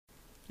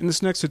In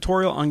this next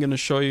tutorial, I'm going to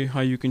show you how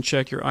you can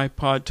check your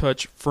iPod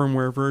Touch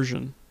firmware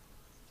version.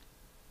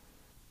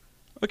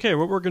 Okay,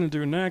 what we're going to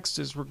do next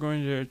is we're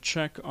going to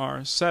check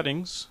our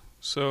settings.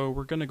 So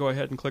we're going to go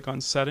ahead and click on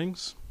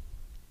Settings.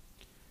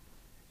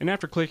 And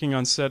after clicking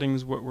on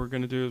Settings, what we're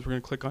going to do is we're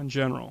going to click on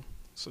General.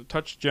 So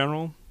touch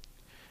General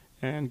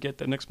and get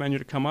the next menu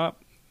to come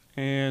up.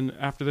 And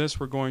after this,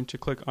 we're going to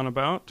click on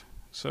About.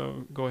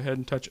 So go ahead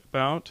and touch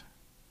About.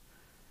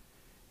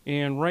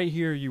 And right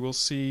here you will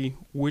see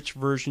which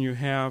version you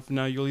have.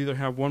 Now you'll either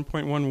have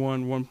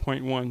 1.11,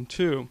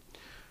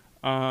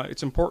 1.12.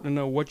 It's important to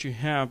know what you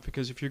have,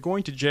 because if you're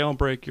going to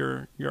jailbreak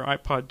your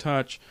iPod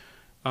Touch,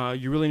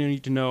 you really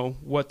need to know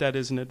what that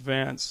is in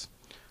advance.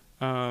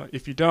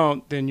 If you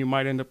don't, then you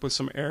might end up with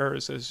some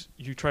errors as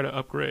you try to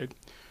upgrade.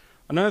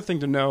 Another thing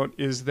to note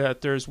is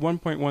that there's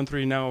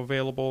 1.13 now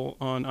available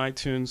on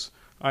iTunes.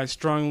 I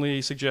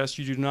strongly suggest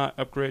you do not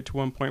upgrade to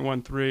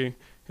 1.13.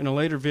 In a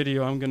later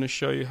video, I'm going to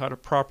show you how to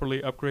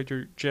properly upgrade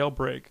your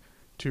jailbreak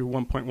to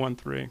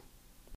 1.13.